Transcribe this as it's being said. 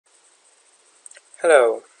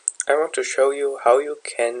Hello, I want to show you how you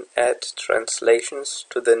can add translations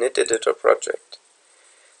to the knit editor project.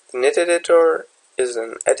 The knit editor is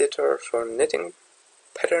an editor for knitting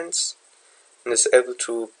patterns and is able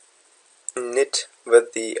to knit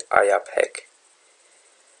with the IAP hack.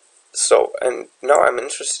 And now I'm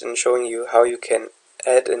interested in showing you how you can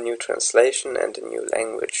add a new translation and a new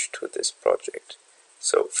language to this project.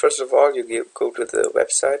 So first of all, you go to the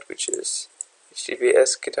website, which is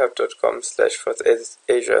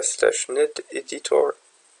https://github.com/asia/knit editor.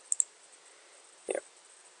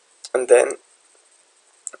 And then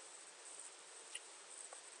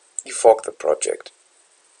you fork the project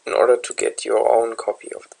in order to get your own copy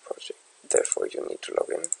of the project. Therefore, you need to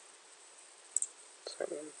log in. Sign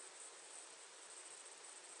in.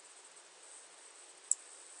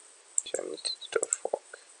 I need to do a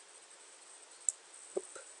fork.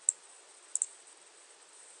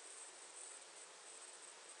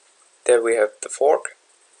 There we have the fork,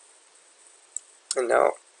 and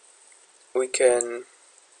now we can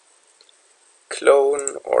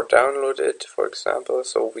clone or download it, for example.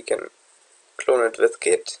 So we can clone it with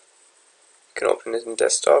Git, we can open it in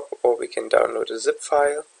desktop, or we can download a zip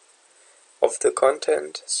file of the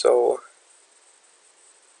content. So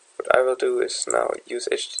what I will do is now use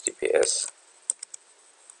HTTPS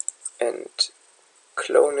and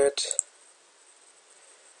clone it.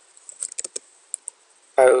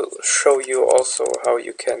 I'll show you also how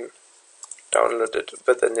you can download it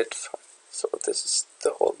with a knit file. So this is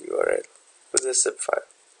the whole URL with a zip file.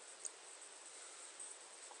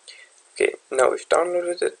 Okay, now we've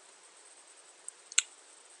downloaded it.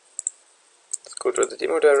 Let's go to the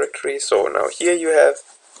demo directory. So now here you have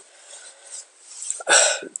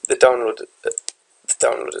the downloaded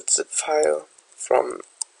zip file from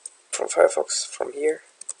Firefox from here.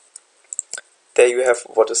 There you have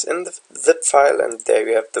what is in the zip file, and there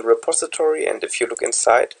you have the repository. And if you look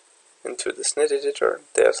into this knit editor,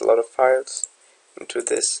 there's a lot of files. Into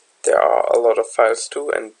this, there are a lot of files too,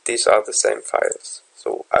 and these are the same files.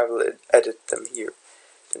 So I will edit them here,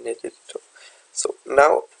 the knit editor. So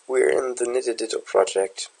now we're in the knit editor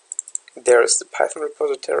project. There is the Python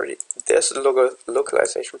repository. There's the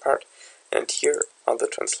localization part, and here are the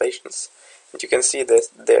translations. And you can see that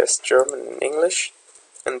there's German and English.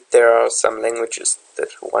 And there are some languages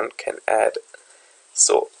that one can add.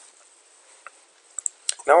 So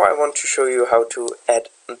now I want to show you how to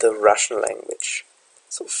add the Russian language.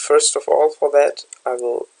 So first of all, for that I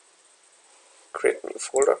will create a new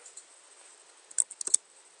folder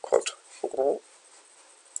called Ru.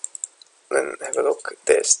 Then have a look.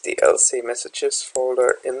 There's the LC messages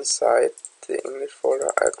folder inside the English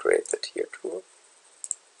folder. I'll create that here too.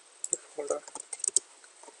 New folder.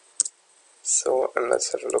 So, and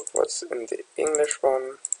let's have a look what's in the English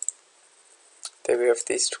one. There we have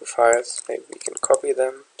these two files. Maybe we can copy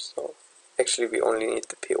them. So, actually we only need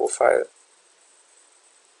the PO file.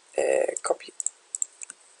 Copy.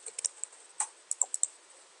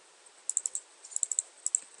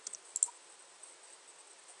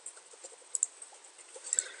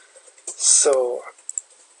 So,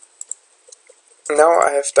 now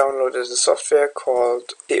I have downloaded a software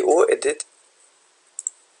called PO Edit.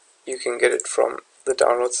 You can get it from the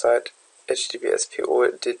download site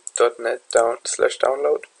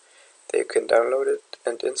https://poedit.net/download. There you can download it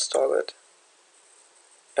and install it.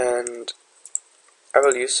 And I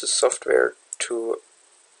will use the software to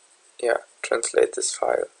translate this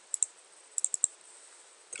file.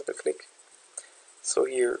 Double click. So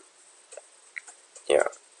here,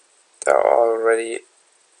 there are already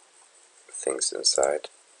things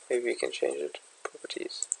inside. Maybe we can change it.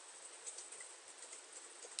 Properties.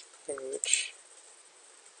 Language,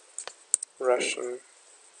 Russian,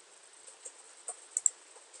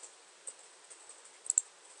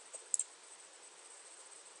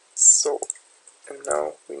 so, and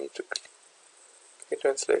now we need to click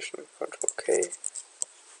translation, Ctrl K.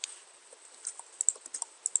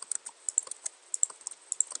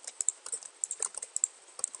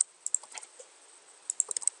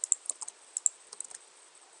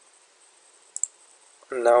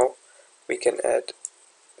 And now we can add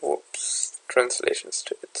translations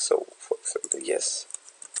to it. So, for example, yes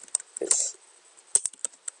is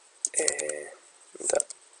the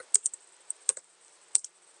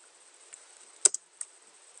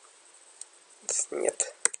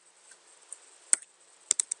нет.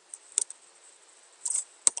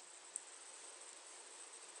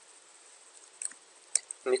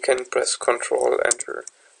 And you can press Ctrl Enter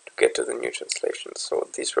to get to the new translation. So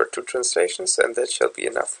these were two translations, and that shall be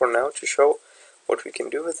enough for now to show what we can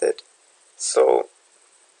do with it. So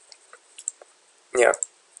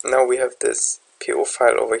now we have this PO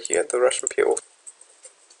file over here, the Russian PO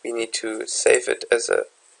we need to save it as a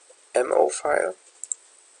MO file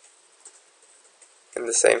in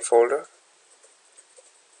the same folder.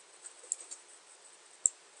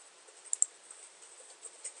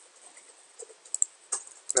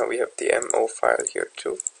 Now we have the MO file here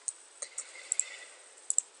too.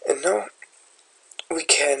 And now we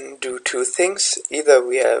can do two things. Either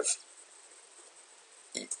we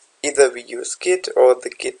use Git or the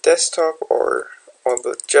Git desktop or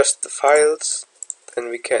just the files. Then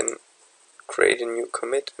we can create a new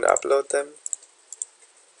commit and upload them.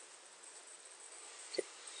 Okay.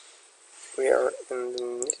 We are in the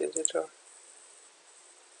init editor.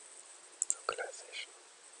 Localization.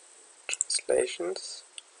 Translations.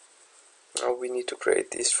 Now we need to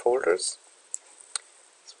create these folders.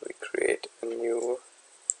 So we create a new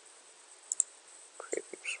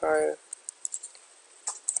file.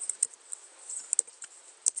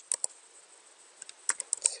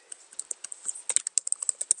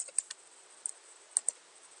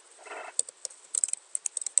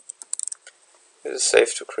 It is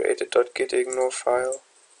safe to create a .gitignore file,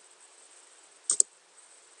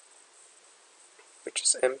 which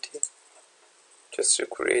is empty, just to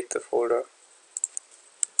create the folder.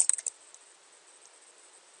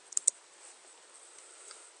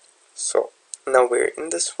 So now we're in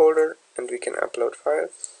this folder and we can upload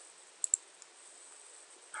files,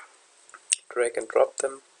 drag and drop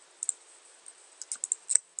them.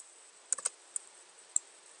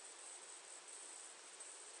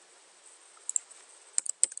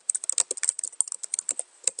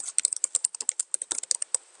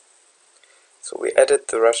 So we added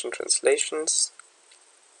the Russian translations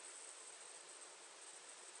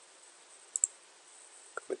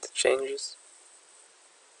with the changes.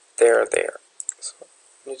 They are there. So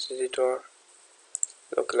init editor,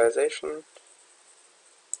 localization,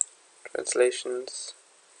 translations,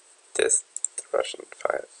 this the Russian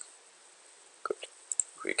files. Good.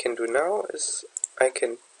 What we can do now is I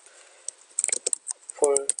can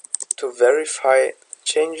pull to verify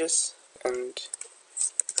changes and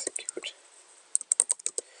execute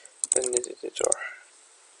the init editor.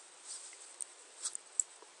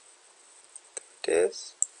 There it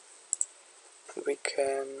is. We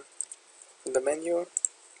can, in the menu,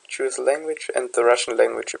 choose language and the Russian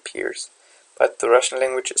language appears, but the Russian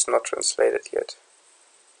language is not translated yet.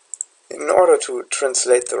 In order to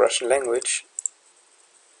translate the Russian language,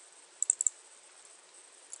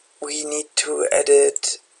 we need to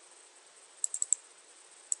edit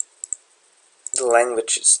the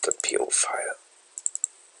languages.po file.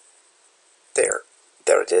 There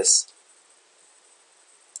it is.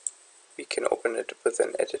 We can open it with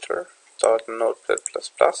an editor, .notepad++,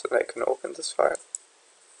 and I can open this file.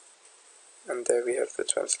 And there we have the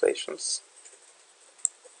translations.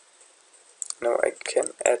 Now I can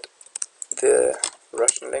add the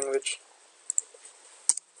Russian language.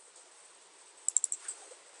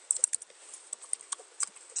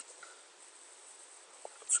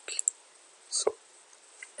 So,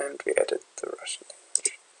 and we added the Russian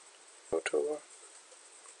language. Go to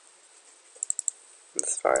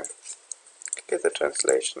this file, get the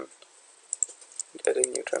translation, and add a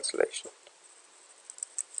new translation.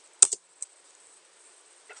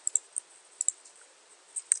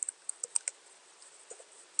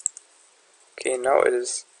 Okay, now it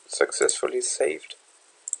is successfully saved.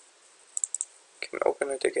 You can open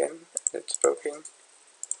it again, and it's working.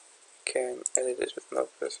 You can edit it with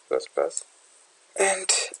Notepad++. And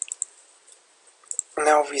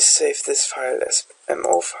now we save this file as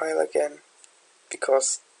MO file again,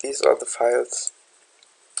 because these are the files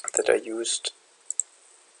that are used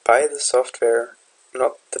by the software,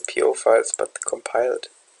 not the PO files, but the compiled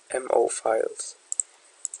MO files.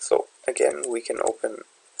 So again, we can open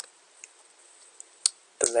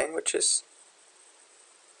the languages.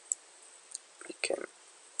 We can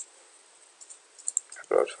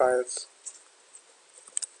upload files.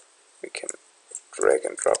 We can drag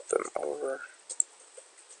and drop them over.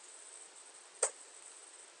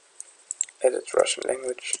 Edit Russian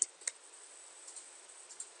language.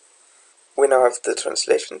 We now have the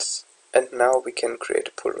translations, and now we can create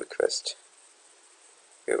a pull request.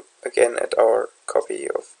 We again add our copy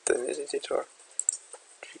of the init editor.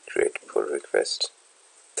 We create a pull request.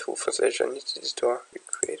 To for the init editor, we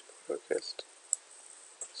create a pull request.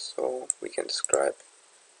 So we can describe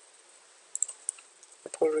a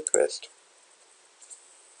pull request.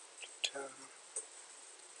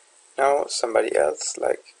 Now somebody else,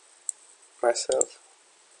 like myself,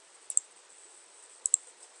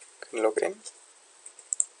 can log in.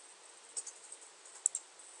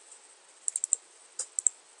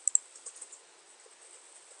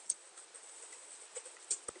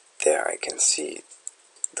 There I can see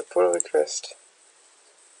the pull request,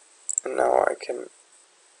 and now I can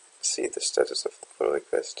see the status of the pull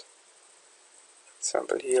request.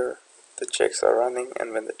 Example here, the checks are running,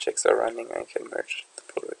 and when the checks are running I can merge the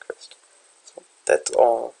pull request. So that's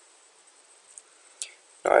all.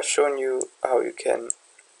 Now I've shown you how you can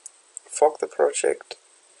fork the project,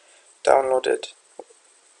 download it,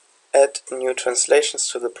 add new translations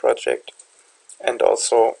to the project, and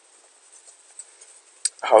also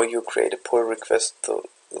how you create a pull request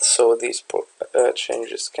so these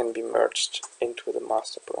changes can be merged into the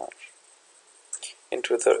master branch,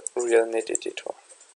 into the real init editor.